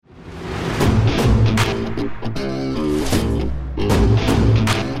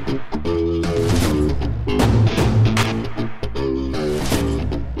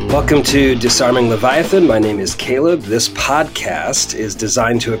Welcome to Disarming Leviathan. My name is Caleb. This podcast is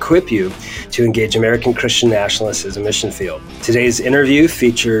designed to equip you to engage American Christian nationalists as a mission field. Today's interview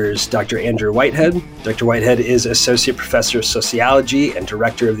features Dr. Andrew Whitehead. Dr. Whitehead is Associate Professor of Sociology and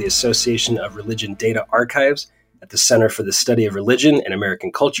Director of the Association of Religion Data Archives at the Center for the Study of Religion and American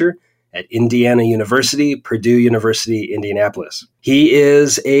Culture at Indiana University, Purdue University, Indianapolis. He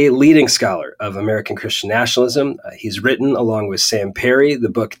is a leading scholar of American Christian nationalism. He's written, along with Sam Perry, the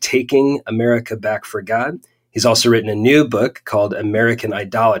book Taking America Back for God. He's also written a new book called American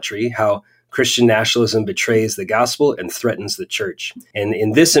Idolatry, How Christian Nationalism Betrays the Gospel and Threatens the Church. And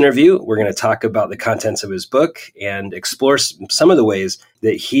in this interview, we're going to talk about the contents of his book and explore some of the ways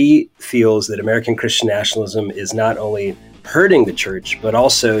that he feels that American Christian nationalism is not only hurting the church, but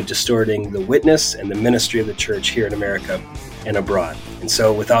also distorting the witness and the ministry of the church here in America and abroad. And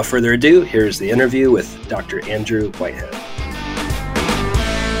so without further ado, here's the interview with Dr. Andrew Whitehead.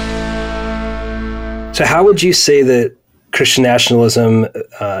 So how would you say that Christian nationalism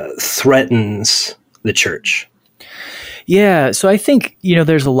threatens the church? Yeah, so I think,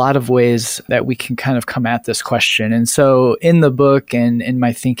 there's a lot of ways that we can kind of come at this question. And so in the book and in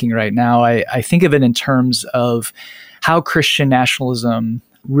my thinking right now, I think of it in terms of how Christian nationalism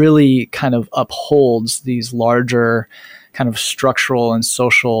really kind of upholds these larger kind of structural and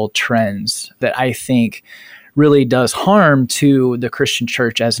social trends that I think really does harm to the Christian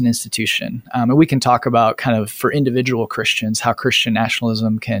church as an institution. And we can talk about kind of for individual Christians, how Christian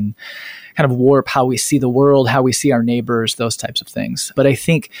nationalism can kind of warp how we see the world, how we see our neighbors, those types of things. But I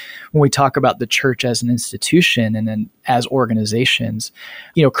think when we talk about the church as an institution and then as organizations,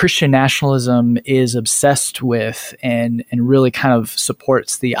 Christian nationalism is obsessed with and really kind of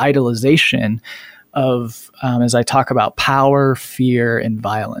supports the idolization of, as I talk about, power, fear, and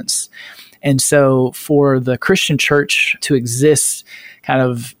violence. And so for the Christian church to exist kind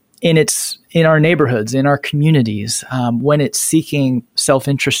of in our neighborhoods, in our communities, when it's seeking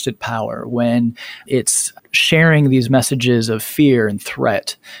self-interested power, when it's sharing these messages of fear and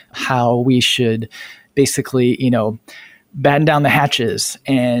threat, how we should basically, batten down the hatches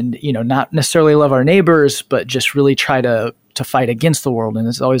and, not necessarily love our neighbors, but just really try to fight against the world. And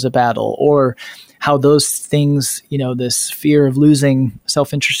it's always a battle. Or how those things, this fear of losing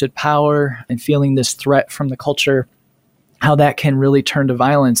self-interested power and feeling this threat from the culture, how that can really turn to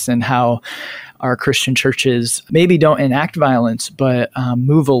violence, and how our Christian churches maybe don't enact violence, but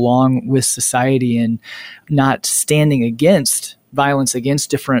move along with society and not standing against violence against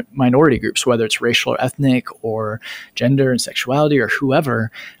different minority groups, whether it's racial or ethnic or gender and sexuality or whoever,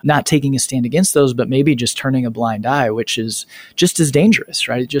 not taking a stand against those, but maybe just turning a blind eye, which is just as dangerous,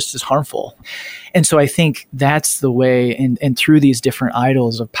 right? Just as harmful. And so I think that's the way, and through these different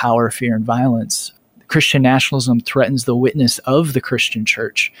idols of power, fear, and violence, Christian nationalism threatens the witness of the Christian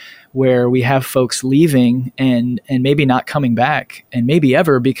church, where we have folks leaving and maybe not coming back, and maybe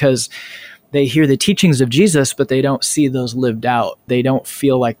ever, because they hear the teachings of Jesus, but they don't see those lived out. They don't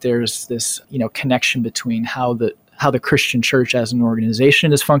feel like there's this, connection between how the Christian church as an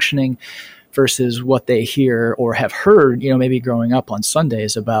organization is functioning versus what they hear or have heard, maybe growing up on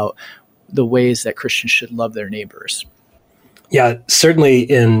Sundays about the ways that Christians should love their neighbors. Yeah, certainly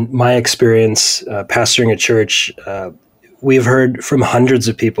in my experience pastoring a church, we've heard from hundreds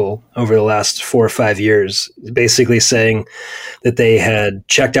of people over the last 4 or 5 years, basically saying that they had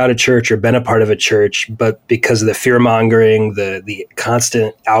checked out a church or been a part of a church, but because of the fear-mongering, the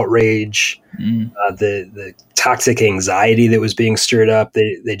constant outrage, the toxic anxiety that was being stirred up,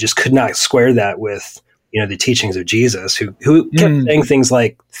 they just could not square that with the teachings of Jesus, who kept saying things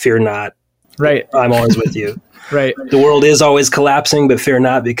like, "Fear not, right? I'm always with you." Right. The world is always collapsing, but fear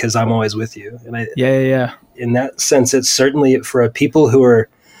not, because I'm always with you. And Yeah. In that sense, it's certainly for a people who are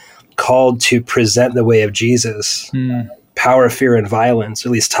called to present the way of Jesus, power, fear, and violence, or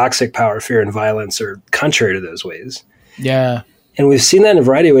at least toxic power, fear, and violence, are contrary to those ways. Yeah. And we've seen that in a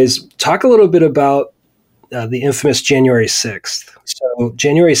variety of ways. Talk a little bit about the infamous January 6th. So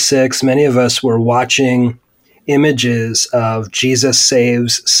January 6th, many of us were watching images of Jesus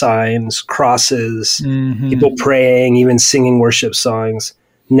saves signs, crosses, people praying, even singing worship songs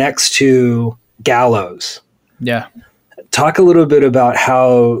next to gallows. Yeah. Talk a little bit about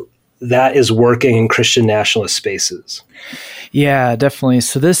how that is working in Christian nationalist spaces. Yeah, definitely.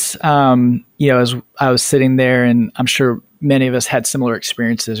 So this, as I was sitting there, and I'm sure many of us had similar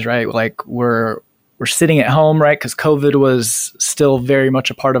experiences, right? Like we're sitting at home, right? Because COVID was still very much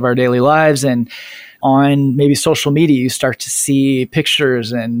a part of our daily lives. And on maybe social media, you start to see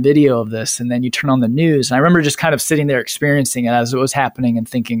pictures and video of this, and then you turn on the news. And I remember just kind of sitting there experiencing it as it was happening and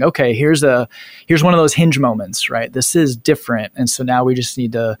thinking, okay, here's one of those hinge moments, right? This is different. And so now we just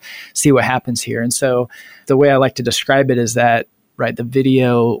need to see what happens here. And so the way I like to describe it is that, right, the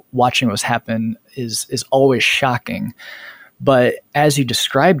video watching what's happened is always shocking. But as you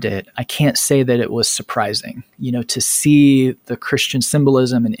described it, I can't say that it was surprising, to see the Christian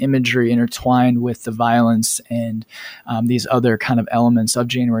symbolism and imagery intertwined with the violence and these other kind of elements of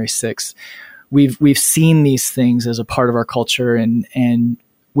January 6th. We've seen these things as a part of our culture and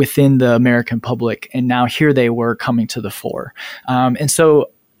within the American public, and now here they were coming to the fore. And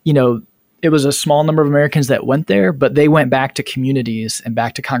so, it was a small number of Americans that went there, but they went back to communities and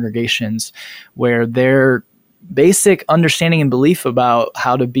back to congregations where their basic understanding and belief about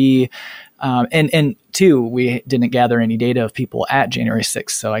how to be, and two, we didn't gather any data of people at January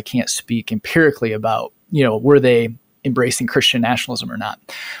 6th, so I can't speak empirically about, were they embracing Christian nationalism or not.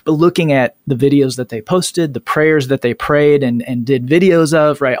 But looking at the videos that they posted, the prayers that they prayed and did videos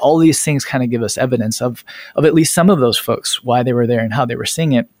of, right, all these things kind of give us evidence of at least some of those folks, why they were there and how they were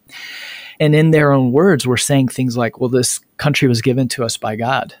seeing it. And in their own words, we're saying things like, well, this country was given to us by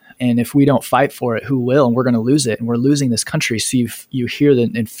God. And if we don't fight for it, who will? And we're going to lose it. And we're losing this country. So you hear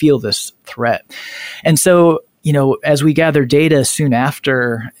and feel this threat. And so, as we gather data soon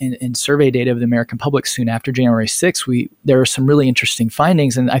after, and survey data of the American public soon after January 6th, there are some really interesting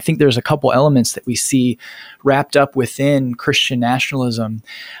findings. And I think there's a couple elements that we see wrapped up within Christian nationalism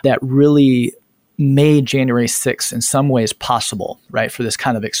that really made January 6th in some ways possible, right, for this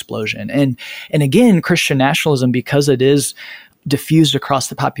kind of explosion. And again, Christian nationalism, because it is diffused across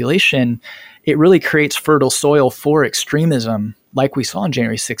the population, it really creates fertile soil for extremism, like we saw on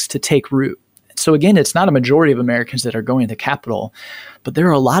January 6th, to take root. So again, it's not a majority of Americans that are going to the Capitol, but there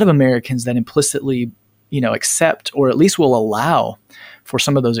are a lot of Americans that implicitly, accept or at least will allow for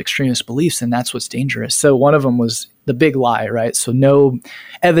some of those extremist beliefs, and that's what's dangerous. So one of them was the big lie, right? So no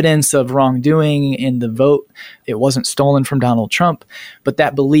evidence of wrongdoing in the vote. It wasn't stolen from Donald Trump, but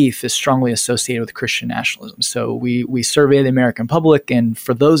that belief is strongly associated with Christian nationalism. So we survey the American public, and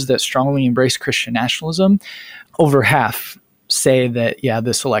for those that strongly embrace Christian nationalism, over half say that, yeah,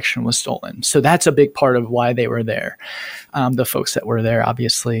 this election was stolen. So that's a big part of why they were there. The folks that were there,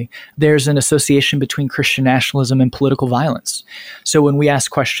 obviously. There's an association between Christian nationalism and political violence. So when we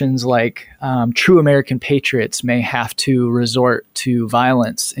ask questions like, true American patriots may have to resort to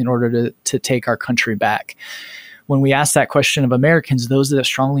violence in order to take our country back. When we ask that question of Americans, those that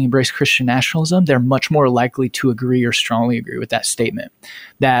strongly embrace Christian nationalism, they're much more likely to agree or strongly agree with that statement,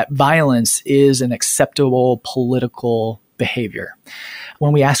 that violence is an acceptable political behavior.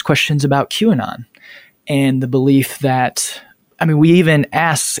 When we ask questions about QAnon and the belief that, we even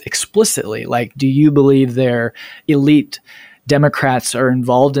ask explicitly, like, do you believe their elite Democrats are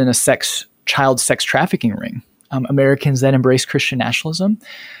involved in a child sex trafficking ring? Americans that embrace Christian nationalism,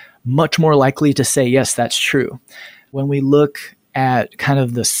 much more likely to say, yes, that's true. When we look at kind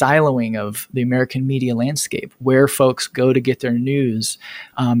of the siloing of the American media landscape, where folks go to get their news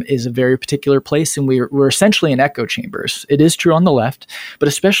is a very particular place. And we're essentially in echo chambers. It is true on the left, but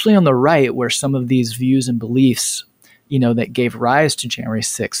especially on the right, where some of these views and beliefs, that gave rise to January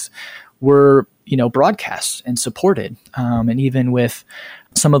 6th were, broadcast and supported. And even with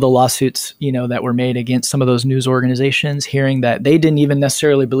some of the lawsuits, that were made against some of those news organizations, hearing that they didn't even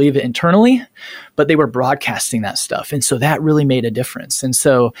necessarily believe it internally, but they were broadcasting that stuff. And so that really made a difference. And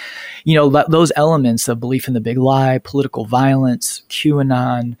so, those elements of belief in the big lie, political violence,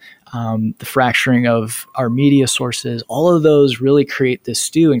 QAnon, the fracturing of our media sources, all of those really create this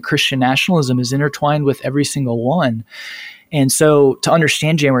stew, and Christian nationalism is intertwined with every single one. And so to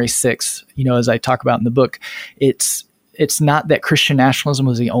understand January 6th, as I talk about in the book, it's not that Christian nationalism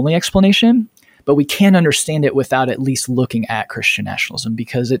was the only explanation, but we can't understand it without at least looking at Christian nationalism,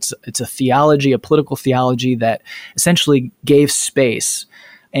 because it's a theology, a political theology that essentially gave space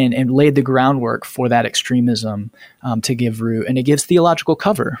and laid the groundwork for that extremism to give root. And it gives theological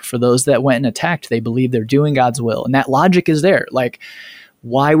cover for those that went and attacked. They believe they're doing God's will. And that logic is there. Like,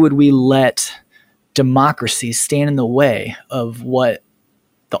 why would we let democracy stand in the way of what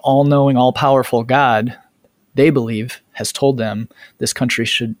the all-knowing, all-powerful God, they believe, has told them this country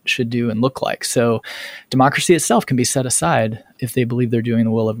should do and look like? So democracy itself can be set aside if they believe they're doing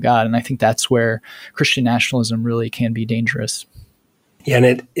the will of God. And I think that's where Christian nationalism really can be dangerous. Yeah,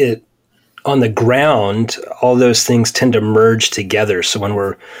 and it on the ground, all those things tend to merge together. So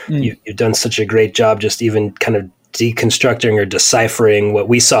when you've done such a great job just even kind of deconstructing or deciphering what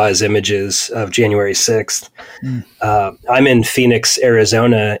we saw as images of January 6th. I'm in Phoenix,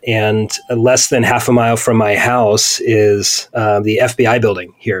 Arizona, and less than half a mile from my house is the FBI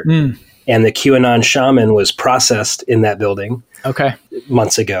building here. And the QAnon shaman was processed in that building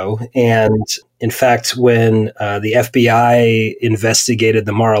months ago. And in fact, when the FBI investigated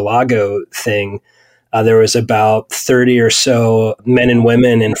the Mar-a-Lago thing, there was about 30 or so men and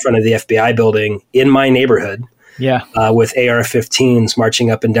women in front of the FBI building in my neighborhood with AR-15s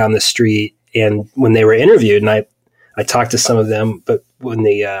marching up and down the street. And when they were interviewed, and I talked to some of them, but when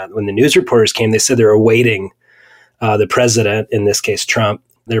the news reporters came, they said they were awaiting the president, in this case Trump,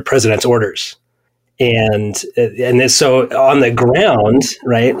 their president's orders. And so on the ground,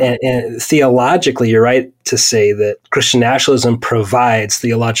 right, and theologically, you're right to say that Christian nationalism provides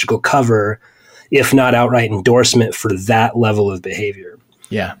theological cover, if not outright endorsement, for that level of behavior.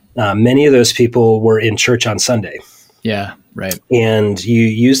 Yeah. Many of those people were in church on Sunday. Yeah, right. And you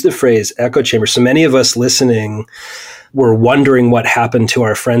use the phrase echo chamber. So many of us listening were wondering what happened to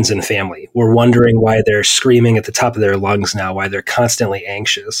our friends and family. We're wondering why they're screaming at the top of their lungs now, why they're constantly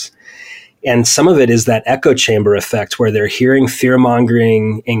anxious. And some of it is that echo chamber effect where they're hearing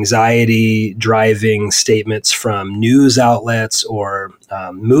fear-mongering, anxiety-driving statements from news outlets or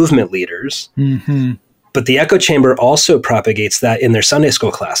movement leaders. Mm-hmm. But the echo chamber also propagates that in their Sunday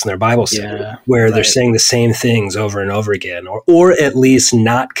school class, in their Bible study, where they're saying the same things over and over again, or at least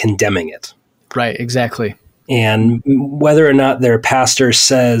not condemning it. Right, exactly. And whether or not their pastor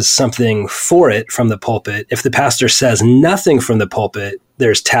says something for it from the pulpit, if the pastor says nothing from the pulpit,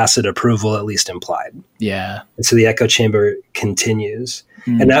 there's tacit approval, at least implied. Yeah. And so the echo chamber continues.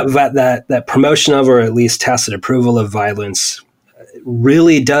 And that promotion of, or at least tacit approval of violence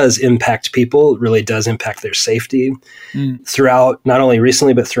really does impact people, really does impact their safety throughout, not only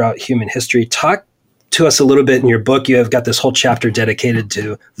recently, but throughout human history. Talk to us a little bit in your book. You have got this whole chapter dedicated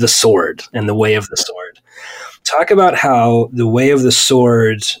to the sword and the way of the sword. Talk about how the way of the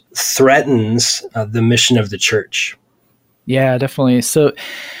sword threatens the mission of the church. Yeah, definitely. So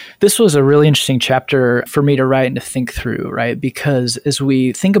this was a really interesting chapter for me to write and to think through, right? Because as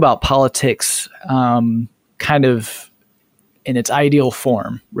we think about politics kind of in its ideal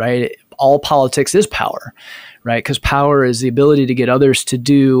form, right? All politics is power, right? Because power is the ability to get others to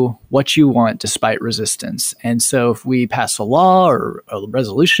do what you want despite resistance. And so if we pass a law or a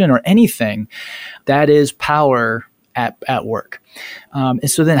resolution or anything, that is power at work. And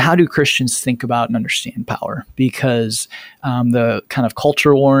so then how do Christians think about and understand power? Because the kind of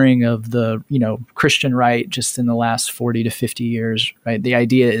culture warring of the, Christian right just in the last 40 to 50 years, right? The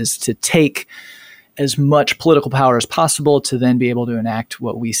idea is to take as much political power as possible to then be able to enact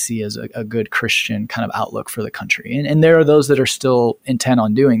what we see as a good Christian kind of outlook for the country. And there are those that are still intent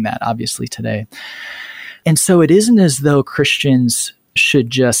on doing that, obviously, today. And so it isn't as though Christians should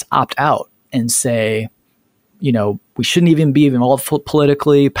just opt out and say, we shouldn't even be involved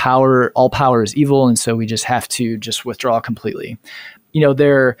politically. All power is evil, and so we just have to just withdraw completely.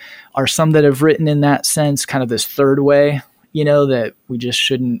 There are some that have written in that sense, kind of this third way, that we just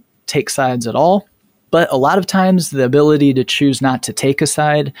shouldn't take sides at all. But a lot of times the ability to choose not to take a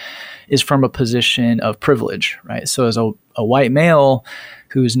side is from a position of privilege, right? So as a white male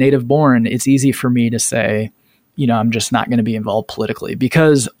who's native born, it's easy for me to say, I'm just not going to be involved politically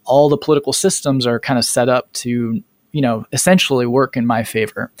because all the political systems are kind of set up to, essentially work in my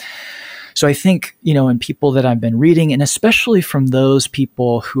favor. So I think, in people that I've been reading, and especially from those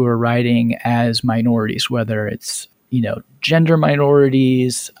people who are writing as minorities, whether it's gender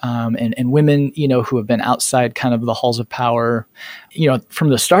minorities and women, who have been outside kind of the halls of power, from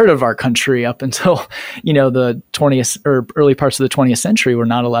the start of our country up until, the 20th or early parts of the 20th century were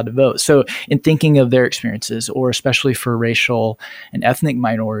not allowed to vote. So in thinking of their experiences, or especially for racial and ethnic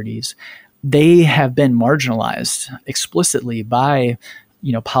minorities, they have been marginalized explicitly by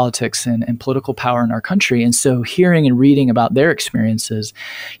politics and political power in our country. And so hearing and reading about their experiences,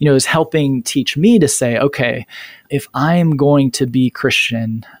 is helping teach me to say, okay, if I'm going to be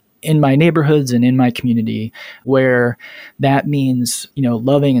Christian in my neighborhoods and in my community, where that means,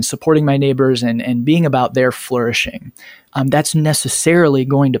 loving and supporting my neighbors and being about their flourishing, that's necessarily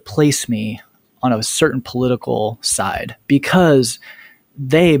going to place me on a certain political side because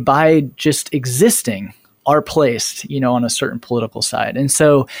they, by just existing, are placed, on a certain political side. And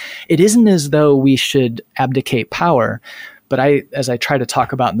so it isn't as though we should abdicate power, but as I try to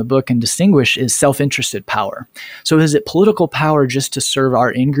talk about in the book and distinguish, is self-interested power. So is it political power just to serve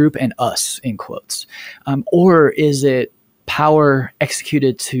our in-group and us, in quotes? Or is it power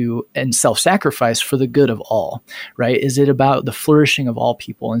executed to and self-sacrifice for the good of all, right? Is it about the flourishing of all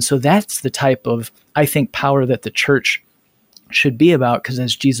people? And so that's the type of, I think, power that the church should be about, because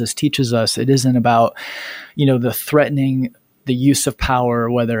as Jesus teaches us, it isn't about, the threatening the use of power,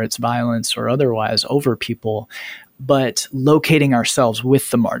 whether it's violence or otherwise, over people, but locating ourselves with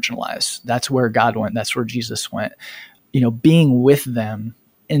the marginalized. That's where God went. That's where Jesus went, being with them.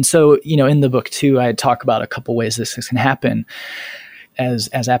 And so, in the book too, I talk about a couple ways this can happen as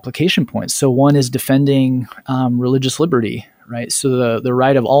application points. So one is defending religious liberty, right? So the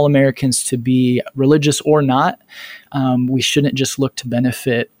right of all Americans to be religious or not. We shouldn't just look to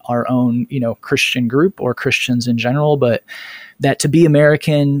benefit our own, Christian group or Christians in general, but that to be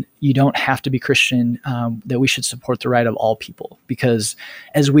American, you don't have to be Christian, that we should support the right of all people. Because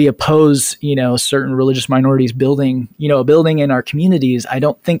as we oppose, certain religious minorities building, a building in our communities, I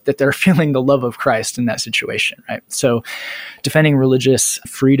don't think that they're feeling the love of Christ in that situation, right? So defending religious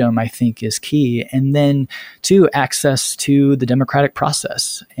freedom, I think, is key. And then two, access to the democratic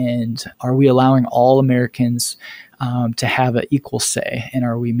process. And are we allowing all Americans to have an equal say? And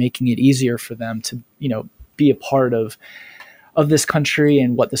are we making it easier for them to, be a part of this country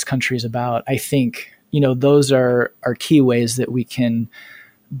and what this country is about? I think, those are key ways that we can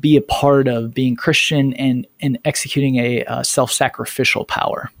be a part of being Christian and executing a self-sacrificial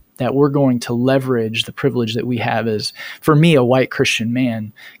power, that we're going to leverage the privilege that we have as, for me, a white Christian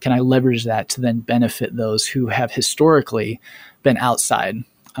man. Can I leverage that to then benefit those who have historically been outside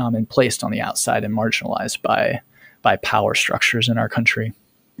and placed on the outside and marginalized by power structures in our country?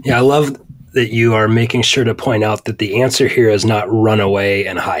 Yeah, I love that you are making sure to point out that the answer here is not run away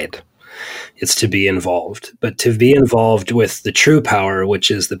and hide. It's to be involved, but to be involved with the true power, which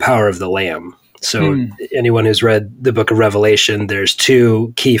is the power of the Lamb. So anyone who's read the book of Revelation, there's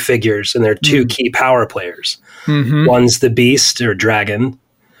two key figures and there are two key power players. One's the beast or dragon,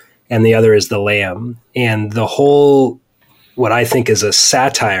 and the other is the Lamb. And the whole, what I think is a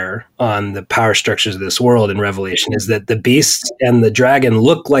satire on the power structures of this world in Revelation, is that the beast and the dragon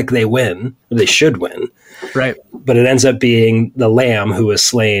look like they win, or they should win. Right. But it ends up being the Lamb who is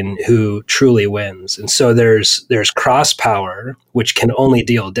slain who truly wins. And so there's cross power, which can only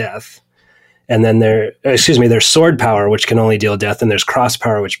deal death. And then there's sword power, which can only deal death. And there's cross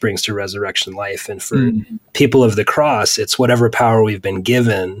power, which brings to resurrection life. And for people of the cross, it's whatever power we've been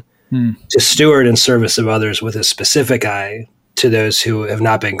given to steward in service of others with a specific eye to those who have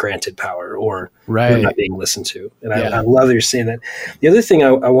not been granted power or who are not being listened to. And I love that you're saying that. The other thing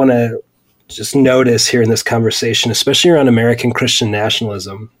I want to just notice here in this conversation, especially around American Christian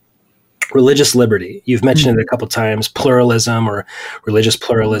nationalism, religious liberty. You've mentioned it a couple of times, pluralism or religious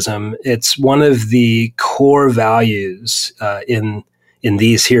pluralism. It's one of the core values in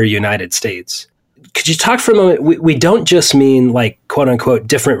these here United States. Could you talk for a moment? We don't just mean like, quote unquote,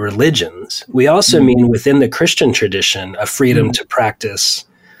 different religions. We also mean within the Christian tradition, a freedom to practice.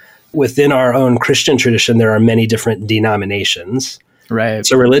 Within our own Christian tradition, there are many different denominations. Right.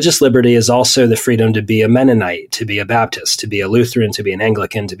 So religious liberty is also the freedom to be a Mennonite, to be a Baptist, to be a Lutheran, to be an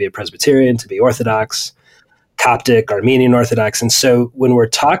Anglican, to be a Presbyterian, to be Orthodox, Coptic, Armenian Orthodox. And so when we're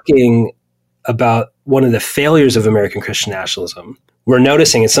talking about one of the failures of American Christian nationalism, we're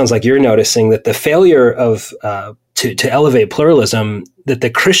noticing, it sounds like you're noticing, that the failure of to elevate pluralism, that the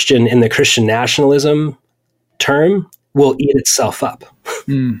Christian in the Christian nationalism term will eat itself up.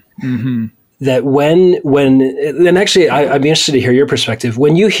 That and actually I'd be interested to hear your perspective.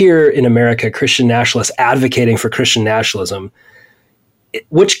 When you hear in America Christian nationalists advocating for Christian nationalism,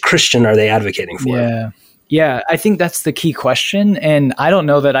 which Christian are they advocating for? Yeah, I think that's the key question. And I don't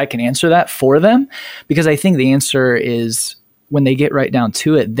know that I can answer that for them, because I think the answer is, when they get right down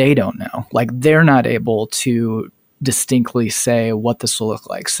to it, they don't know. Like, they're not able to distinctly say what this will look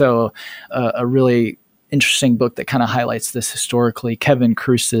like. So a really interesting book that kind of highlights this historically, Kevin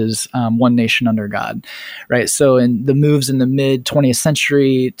Kruse's One Nation Under God, right? So in the moves in the mid 20th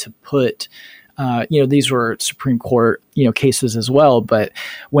century to put, these were Supreme Court, cases as well, but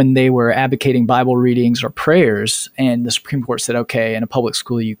when they were advocating Bible readings or prayers, and the Supreme Court said, okay, in a public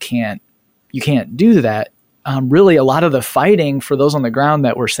school, you can't do that. Really, a lot of the fighting for those on the ground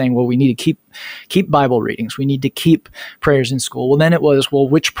that were saying, well, we need to keep Bible readings, we need to keep prayers in school. Well, then it was, well,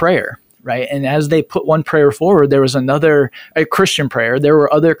 which prayer, right? And as they put one prayer forward, there was a Christian prayer. There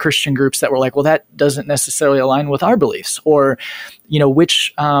were other Christian groups that were like, well, that doesn't necessarily align with our beliefs. Or,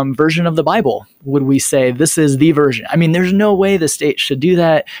 which version of the Bible would we say this is the version? I mean, there's no way the state should do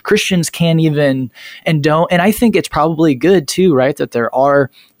that. Christians can't even and don't. And I think it's probably good too, right? That there are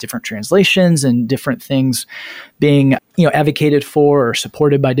different translations and different things being, advocated for or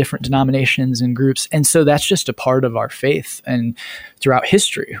supported by different denominations and groups. And so that's just a part of our faith and throughout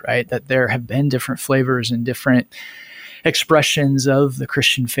history, right? That there have been different flavors and different expressions of the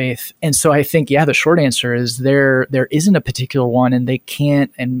Christian faith. And so I think, the short answer is there isn't a particular one, and they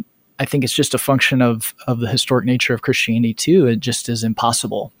can't. And I think it's just a function of the historic nature of Christianity too. It just is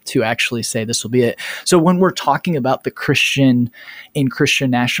impossible to actually say this will be it. So when we're talking about the Christian in Christian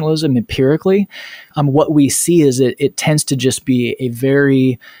nationalism empirically, what we see is it tends to just be a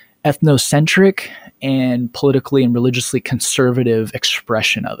very ethnocentric and politically and religiously conservative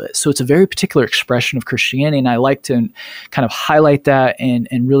expression of it. So it's a very particular expression of Christianity. And I like to kind of highlight that and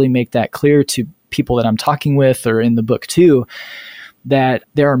really make that clear to people that I'm talking with or in the book too, that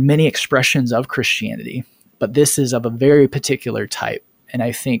there are many expressions of Christianity, but this is of a very particular type. And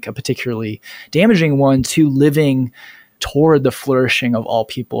I think a particularly damaging one to living toward the flourishing of all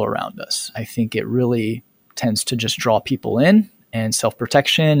people around us. I think it really tends to just draw people in and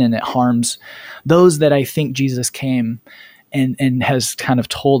self-protection, and it harms those that I think Jesus came and has kind of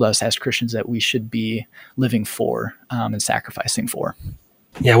told us as Christians that we should be living for and sacrificing for.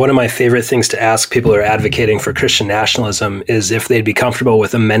 Yeah, one of my favorite things to ask people who are advocating for Christian nationalism is if they'd be comfortable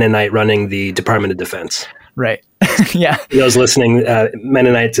with a Mennonite running the Department of Defense. Right. Yeah. Those listening,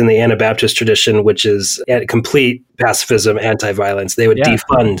 Mennonites in the Anabaptist tradition, which is complete pacifism, anti-violence, they would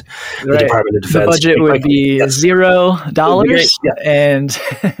defund the Department of Defense. The budget would be $0, and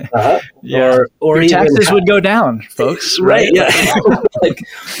or your taxes would go down, folks. Right? Yeah. Like,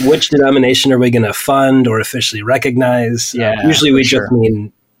 which denomination are we going to fund or officially recognize? Yeah, usually we just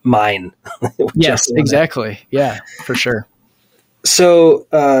mean mine. Yes, exactly. Yeah, for sure. So,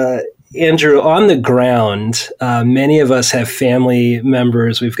 Andrew, on the ground, many of us have family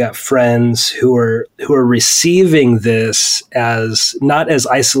members. We've got friends who are receiving this as not as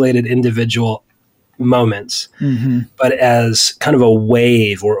isolated individual moments, but as kind of a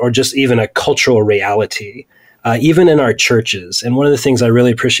wave or just even a cultural reality, even in our churches. And one of the things I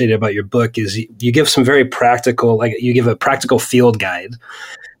really appreciated about your book is you give some very practical, like you give a practical field guide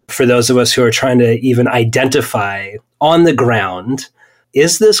for those of us who are trying to even identify on the ground.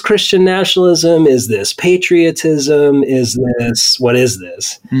 Is this Christian nationalism? Is this patriotism? What is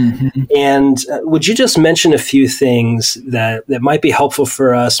this? And would you just mention a few things that might be helpful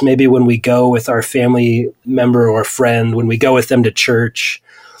for us, maybe when we go with our family member or friend, when we go with them to church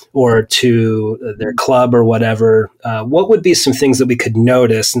or to their club or whatever? What would be some things that we could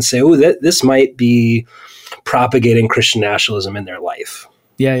notice and say, oh, this might be propagating Christian nationalism in their life?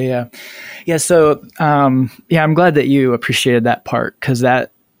 Yeah. So, I'm glad that you appreciated that part, because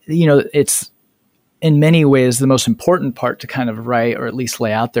that, it's in many ways the most important part to kind of write or at least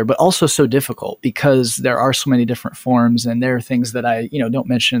lay out there, but also so difficult because there are so many different forms, and there are things that I, don't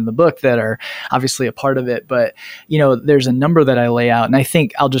mention in the book that are obviously a part of it. But, there's a number that I lay out, and I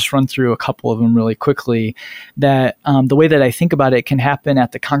think I'll just run through a couple of them really quickly. That the way that I think about it can happen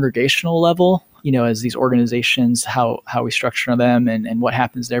at the congregational level, as these organizations, how we structure them and what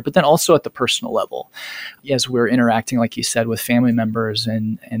happens there, but then also at the personal level, as we're interacting, like you said, with family members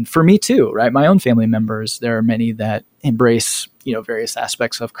and for me too, right? My own family members, there are many that embrace, various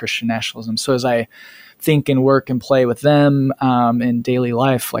aspects of Christian nationalism. So as I think and work and play with them in daily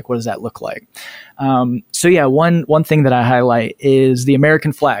life, like what does that look like? One thing that I highlight is the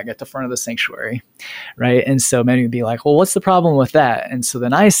American flag at the front of the sanctuary, right? And so many would be like, well, what's the problem with that? And so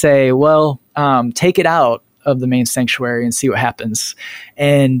then I say, well, take it out of the main sanctuary and see what happens.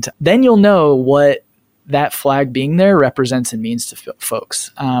 And then you'll know what that flag being there represents and means to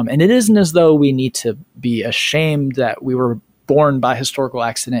folks. And it isn't as though we need to be ashamed that we were born by historical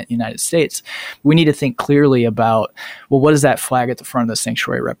accident in the United States. We need to think clearly about, well, what does that flag at the front of the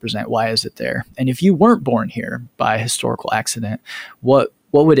sanctuary represent? Why is it there? And if you weren't born here by historical accident, what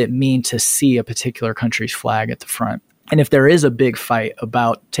would it mean to see a particular country's flag at the front? And if there is a big fight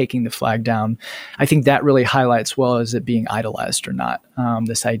about taking the flag down, I think that really highlights, well, is it being idolized or not?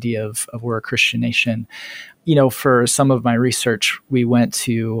 This idea of we're a Christian nation. For some of my research, we went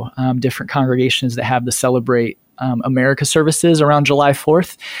to different congregations that have the Celebrate America services around July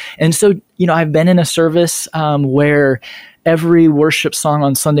 4th. And so, I've been in a service where every worship song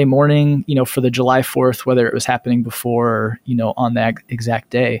on Sunday morning, for the July 4th, whether it was happening before or, on that exact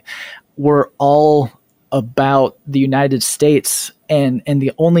day, were all about the United States, and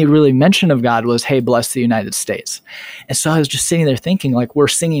the only really mention of God was, hey, bless the United States. And so I was just sitting there thinking, like, we're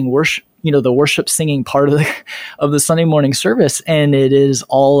singing worship, the worship singing part of the Sunday morning service, and it is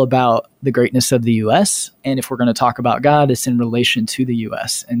all about the greatness of the U.S. And if we're going to talk about God, it's in relation to the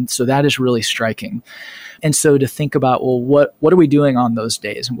U.S. And so that is really striking. And so to think about, well, what are we doing on those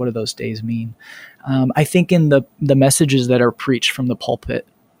days, and what do those days mean? I think in the messages that are preached from the pulpit,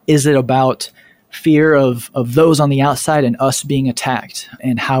 is it about fear of those on the outside and us being attacked,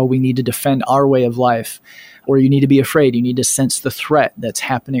 and how we need to defend our way of life? Or you need to be afraid, you need to sense the threat that's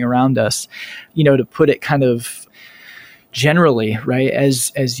happening around us, to put it kind of generally, right?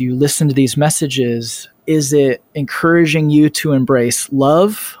 As you listen to these messages, is it encouraging you to embrace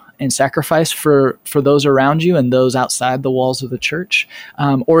love and sacrifice for those around you and those outside the walls of the church?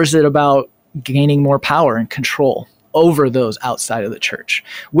 Or is it about gaining more power and control over those outside of the church?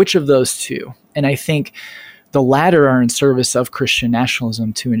 Which of those two? And I think the latter are in service of Christian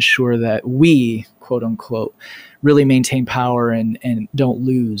nationalism, to ensure that we, quote unquote, really maintain power and don't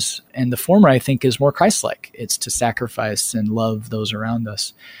lose. And the former, I think, is more Christ-like. It's to sacrifice and love those around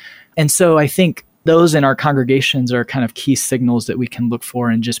us. And so I think those in our congregations are kind of key signals that we can look for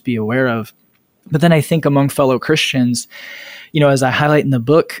and just be aware of. But then I think among fellow Christians, as I highlight in the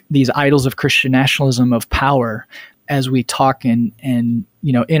book, these idols of Christian nationalism of power, as we talk and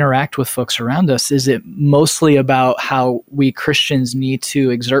interact with folks around us, is it mostly about how we Christians need to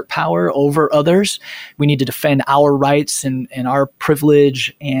exert power over others? We need to defend our rights and our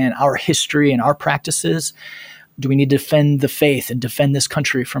privilege and our history and our practices? Do we need to defend the faith and defend this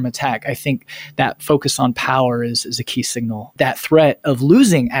country from attack? I think that focus on power is a key signal. That threat of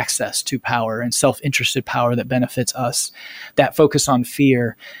losing access to power and self-interested power that benefits us, that focus on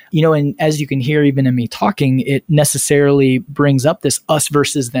fear, and as you can hear even in me talking, it necessarily brings up this us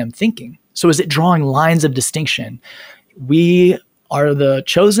versus them thinking. So is it drawing lines of distinction? We are the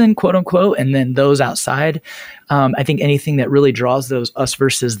chosen, quote unquote, and then those outside. I think anything that really draws those us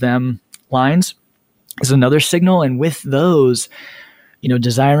versus them lines is another signal. And with those,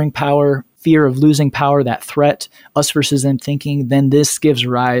 desiring power, fear of losing power, that threat, us versus them thinking, then this gives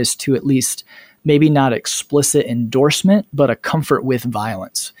rise to at least maybe not explicit endorsement, but a comfort with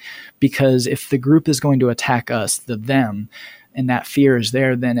violence. Because if the group is going to attack us, the them, and that fear is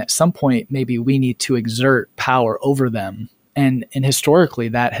there, then at some point, maybe we need to exert power over them. And historically,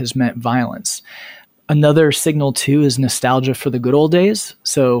 that has meant violence. Another signal, too, is nostalgia for the good old days.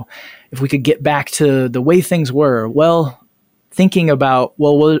 So if we could get back to the way things were, thinking about,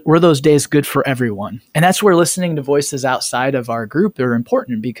 were those days good for everyone? And that's where listening to voices outside of our group are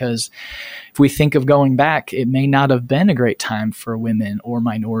important, because if we think of going back, it may not have been a great time for women or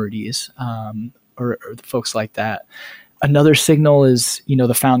minorities or folks like that. Another signal is,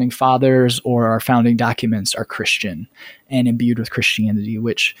 the founding fathers or our founding documents are Christian and imbued with Christianity,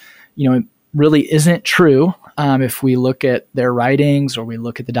 which, really isn't true if we look at their writings or we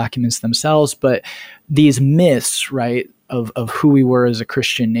look at the documents themselves. But these myths, right, of who we were as a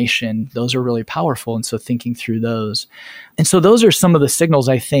Christian nation, those are really powerful. And so thinking through those. And so those are some of the signals,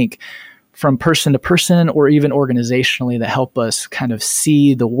 I think, from person to person or even organizationally, that help us kind of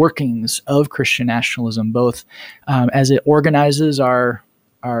see the workings of Christian nationalism, both as it organizes our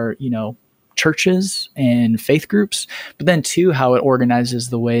churches and faith groups, but then too, how it organizes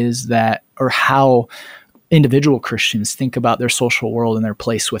the ways that, or how individual Christians think about their social world and their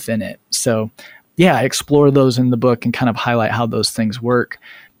place within it. So I explore those in the book and kind of highlight how those things work.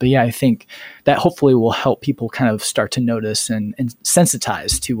 But I think that hopefully will help people kind of start to notice and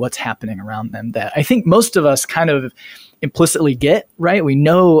sensitize to what's happening around them, that I think most of us kind of implicitly get, right? We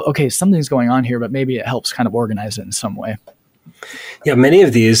know, okay, something's going on here, but maybe it helps kind of organize it in some way. Yeah, many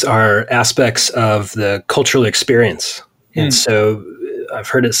of these are aspects of the cultural experience. And so I've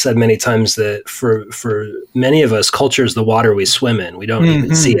heard it said many times that for many of us, culture is the water we swim in. We don't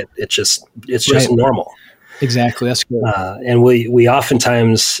even see it. It's just normal. Exactly. That's good. And we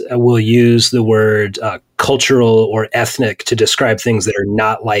oftentimes will use the word cultural or ethnic to describe things that are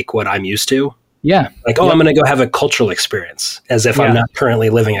not like what I'm used to. Yeah. Like, I'm going to go have a cultural experience, as if I'm not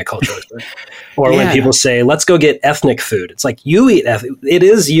currently living a cultural experience. Or when people say, let's go get ethnic food. It's like, you eat it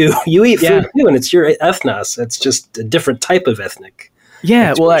is you eat food too, and it's your ethnos. It's just a different type of ethnic.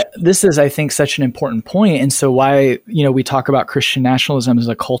 Yeah. Well, this is, I think, such an important point. And so why, we talk about Christian nationalism as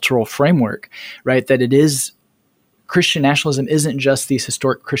a cultural framework, right? That it is, Christian nationalism isn't just these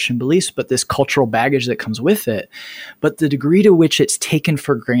historic Christian beliefs, but this cultural baggage that comes with it. But the degree to which it's taken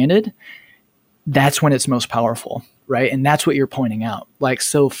for granted, that's when it's most powerful, right? And that's what you're pointing out. Like,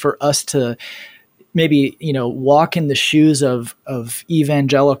 so for us to maybe, walk in the shoes of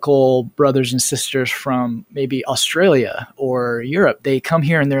evangelical brothers and sisters from maybe Australia or Europe. They come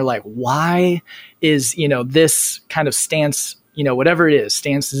here and they're like, why is, this kind of stance, whatever it is,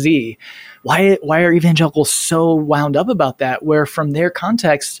 stance Z, why are evangelicals so wound up about that? Where from their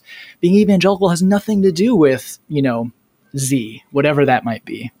context, being evangelical has nothing to do with, Z, whatever that might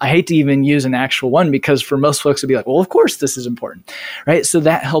be. I hate to even use an actual one because for most folks it'd be like, well, of course this is important, right? So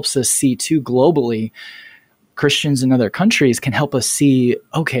that helps us see too globally. Christians in other countries can help us see,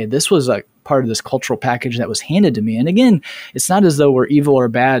 okay, this was a part of this cultural package that was handed to me. And again, it's not as though we're evil or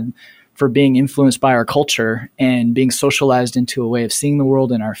bad for being influenced by our culture and being socialized into a way of seeing the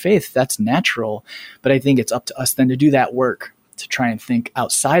world in our faith. That's natural. But I think it's up to us then to do that work, to try and think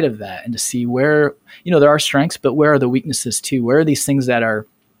outside of that and to see where, there are strengths, but where are the weaknesses too? Where are these things that are,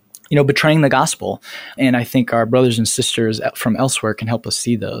 betraying the gospel? And I think our brothers and sisters from elsewhere can help us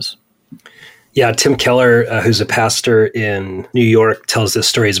see those. Yeah, Tim Keller, who's a pastor in New York, tells this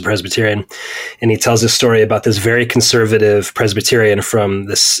story. He's a Presbyterian, and he tells this story about this very conservative Presbyterian from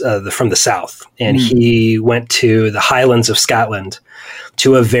the South. And he went to the Highlands of Scotland,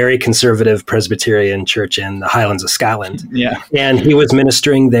 to a very conservative Presbyterian church in the Highlands of Scotland. Yeah. And he was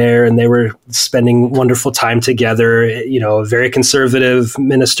ministering there, and they were spending wonderful time together, a very conservative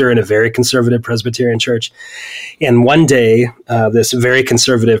minister in a very conservative Presbyterian church. And one day, this very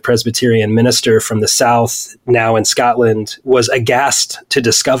conservative Presbyterian minister from the South, now in Scotland, was aghast to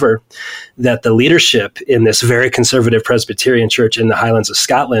discover that the leadership in this very conservative Presbyterian church in the Highlands of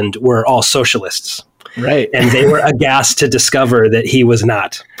Scotland were all socialists. Right. And they were aghast to discover that he was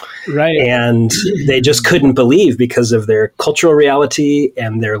not. Right. And they just couldn't believe because of their cultural reality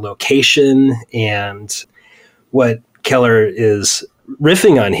and their location. And what Keller is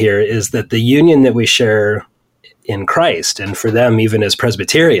riffing on here is that the union that we share in Christ, and for them, even as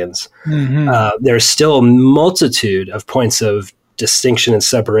Presbyterians, there's still a multitude of points of distinction and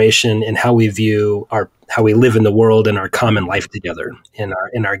separation in how we view how we live in the world and our common life together in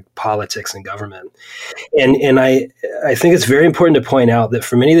our politics and government. And I think it's very important to point out that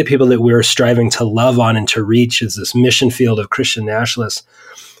for many of the people that we're striving to love on and to reach is this mission field of Christian nationalists,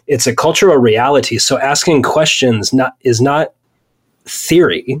 it's a cultural reality. So asking questions is not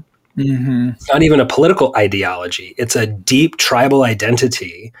theory. It's not even a political ideology. It's a deep tribal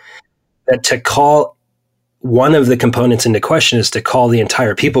identity that to call one of the components into question is to call the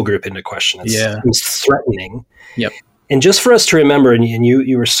entire people group into question. It's threatening. Yep. And just for us to remember, and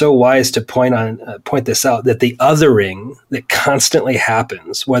you were so wise to point this out, that the othering that constantly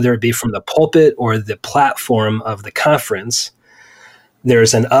happens, whether it be from the pulpit or the platform of the conference,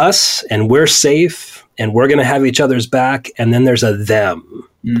 there's an us and we're safe and we're going to have each other's back. And then there's a them.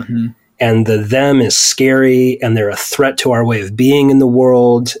 And the them is scary and they're a threat to our way of being in the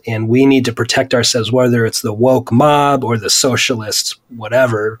world. And we need to protect ourselves, whether it's the woke mob or the socialists,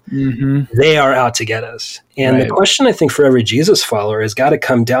 whatever, they are out to get us. And the question, I think, for every Jesus follower has got to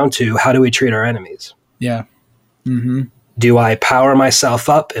come down to, how do we treat our enemies? Yeah. Do I power myself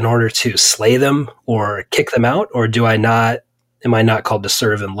up in order to slay them or kick them out? Or am I not called to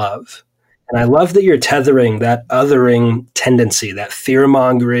serve and love? And I love that you're tethering that othering tendency, that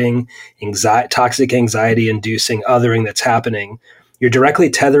fear-mongering, toxic anxiety-inducing othering that's happening. You're directly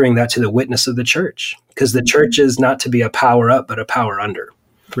tethering that to the witness of the church, because the church is not to be a power up, but a power under.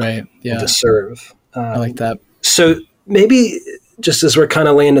 Right. Yeah. And to serve. I like that. So maybe just as we're kind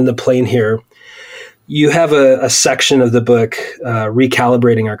of landing the plane here, you have a section of the book,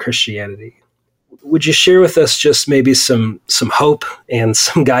 Recalibrating Our Christianity. Would you share with us just maybe some hope and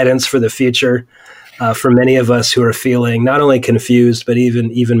some guidance for the future for many of us who are feeling not only confused, but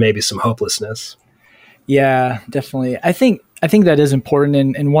even maybe some hopelessness? Yeah, definitely. I think that is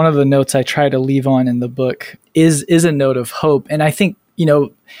important. And one of the notes I try to leave on in the book is a note of hope. And I think,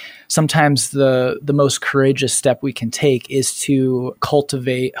 sometimes the most courageous step we can take is to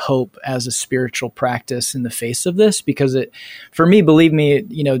cultivate hope as a spiritual practice in the face of this, because for me, believe me,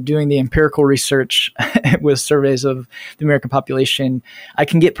 doing the empirical research with surveys of the American population, I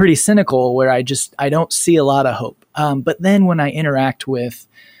can get pretty cynical where I don't see a lot of hope. But then when I interact with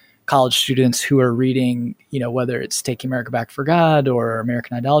college students who are reading, whether it's Taking America Back for God or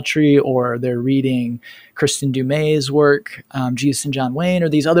American Idolatry, or they're reading Kristen Dumais' work, Jesus and John Wayne, or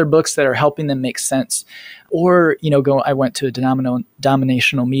these other books that are helping them make sense. Or, I went to a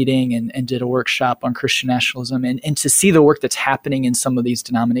denominational meeting and did a workshop on Christian nationalism and to see the work that's happening in some of these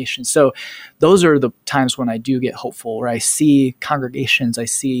denominations. So those are the times when I do get hopeful, where I see congregations, I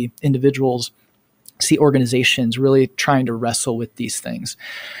see individuals, see organizations really trying to wrestle with these things.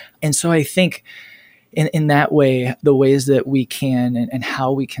 And so I think, in that way, the ways that we can and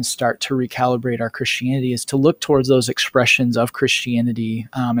how we can start to recalibrate our Christianity is to look towards those expressions of Christianity.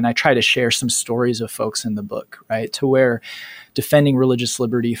 And I try to share some stories of folks in the book, right, to where defending religious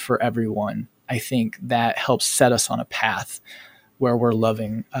liberty for everyone, I think that helps set us on a path where we're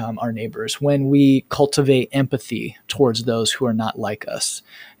loving our neighbors. When we cultivate empathy towards those who are not like us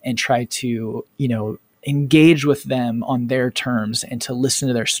and try to, engage with them on their terms and to listen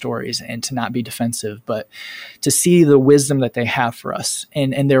to their stories and to not be defensive, but to see the wisdom that they have for us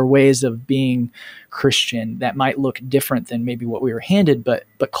and their ways of being Christian that might look different than maybe what we were handed, but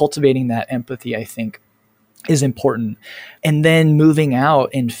cultivating that empathy, I think, is important. And then moving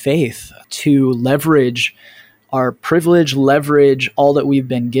out in faith to leverage our privilege, leverage all that we've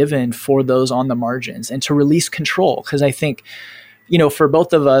been given for those on the margins and to release control. Because I think, for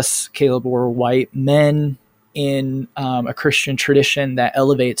both of us, Caleb, we're white men in a Christian tradition that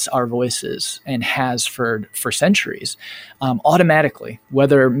elevates our voices and has for centuries, automatically.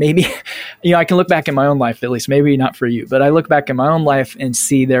 Whether maybe, I can look back in my own life, at least maybe not for you, but I look back in my own life and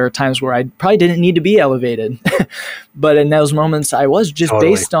see there are times where I probably didn't need to be elevated. But in those moments, I was just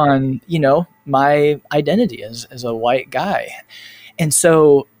based on, my identity as a white guy. And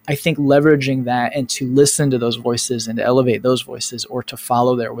so I think leveraging that and to listen to those voices and to elevate those voices or to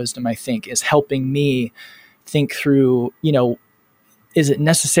follow their wisdom, I think is helping me think through, is it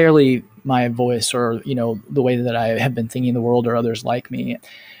necessarily my voice or, the way that I have been thinking the world or others like me,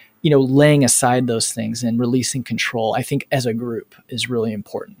 laying aside those things and releasing control, I think as a group is really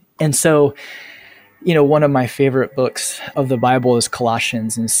important. And so, one of my favorite books of the Bible is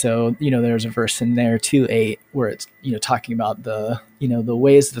Colossians. And so, there's a verse in there, 2:8, where it's, talking about the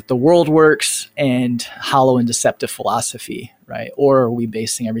ways that the world works and hollow and deceptive philosophy, right? Or are we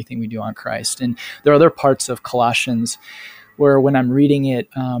basing everything we do on Christ? And there are other parts of Colossians where when I'm reading it,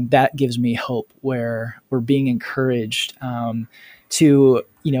 that gives me hope, where we're being encouraged to,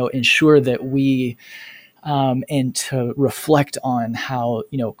 ensure that we and to reflect on how,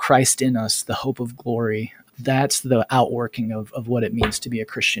 Christ in us, the hope of glory, that's the outworking of what it means to be a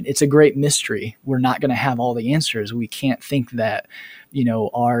Christian. It's a great mystery. We're not going to have all the answers. We can't think that,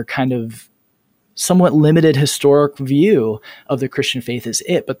 our kind of somewhat limited historic view of the Christian faith is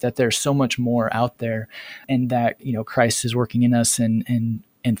it, but that there's so much more out there and that, Christ is working in us and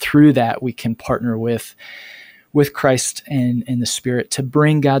through that we can partner with Christ and the Spirit to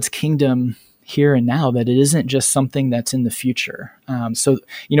bring God's kingdom here and now, that it isn't just something that's in the future. So,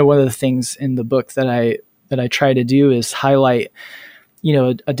 one of the things in the book that I try to do is highlight,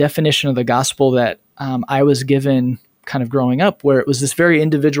 a definition of the gospel that I was given kind of growing up, where it was this very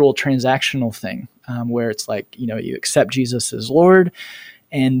individual transactional thing, where it's like, you accept Jesus as Lord,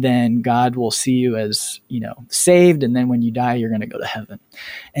 and then God will see you as, saved. And then when you die, you're going to go to heaven.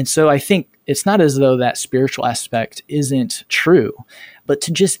 And so I think it's not as though that spiritual aspect isn't true, but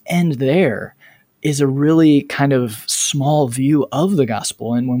to just end there is a really kind of small view of the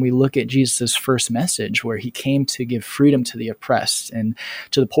gospel. And when we look at Jesus' first message, where he came to give freedom to the oppressed and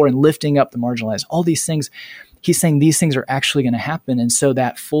to the poor and lifting up the marginalized, all these things, he's saying these things are actually going to happen. And so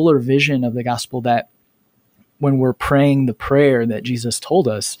that fuller vision of the gospel, that when we're praying the prayer that Jesus told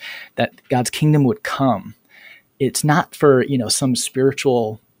us, that God's kingdom would come, it's not for, some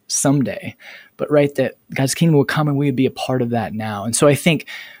spiritual someday, but right, that God's kingdom would come and we would be a part of that now. And so I think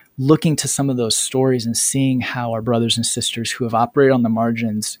looking to some of those stories and seeing how our brothers and sisters who have operated on the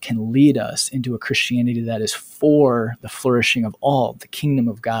margins can lead us into a Christianity that is for the flourishing of all, the kingdom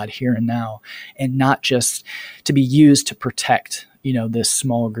of God here and now, and not just to be used to protect, this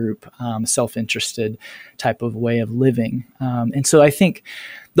small group, self-interested type of way of living. And so I think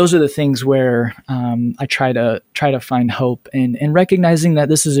those are the things where I try to find hope and recognizing that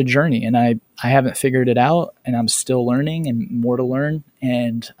this is a journey and I haven't figured it out and I'm still learning and more to learn,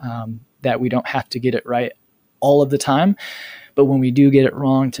 and that we don't have to get it right all of the time. But when we do get it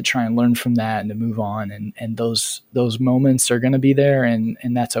wrong, to try and learn from that and to move on. And those moments are going to be there, and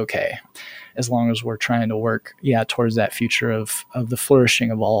that's okay, as long as we're trying to work, towards that future of the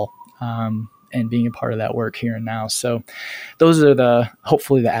flourishing of all, and being a part of that work here and now. So those are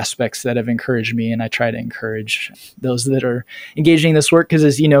hopefully the aspects that have encouraged me. And I try to encourage those that are engaging in this work, because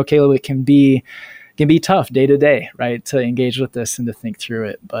as you know, Caleb, it can be tough day to day, right, to engage with this and to think through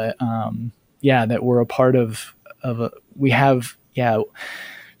it. But that we're a part of we have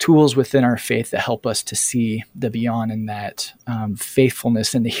tools within our faith that help us to see the beyond, and that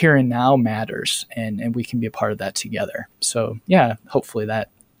faithfulness in the here and now matters, and we can be a part of that together. So hopefully that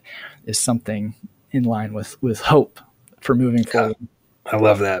is something in line with hope for moving forward. I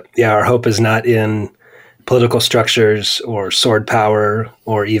love that. Yeah, our hope is not in political structures or sword power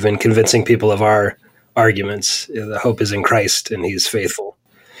or even convincing people of our arguments. The hope is in Christ and he's faithful.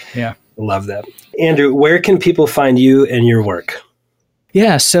 Yeah. Love that. Andrew, where can people find you and your work?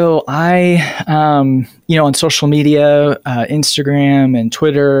 Yeah, so I, on social media, Instagram and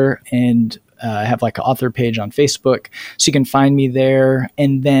Twitter, and I have like an author page on Facebook, so you can find me there.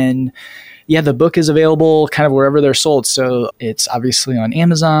 And then, the book is available kind of wherever they're sold. So it's obviously on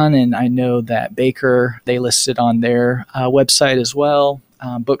Amazon, and I know that Baker, they list it on their website as well,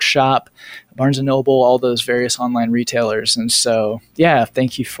 Bookshop, Barnes & Noble, all those various online retailers. And so,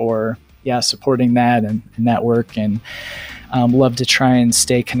 thank you for supporting that and that work, and love to try and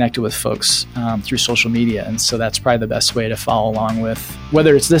stay connected with folks through social media. And so that's probably the best way to follow along with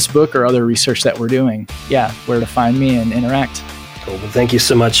whether it's this book or other research that we're doing. Where to find me and interact. Cool. Well, thank you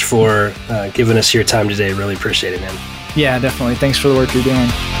so much for giving us your time today. Really appreciate it, man. Yeah, definitely. Thanks for the work you're doing.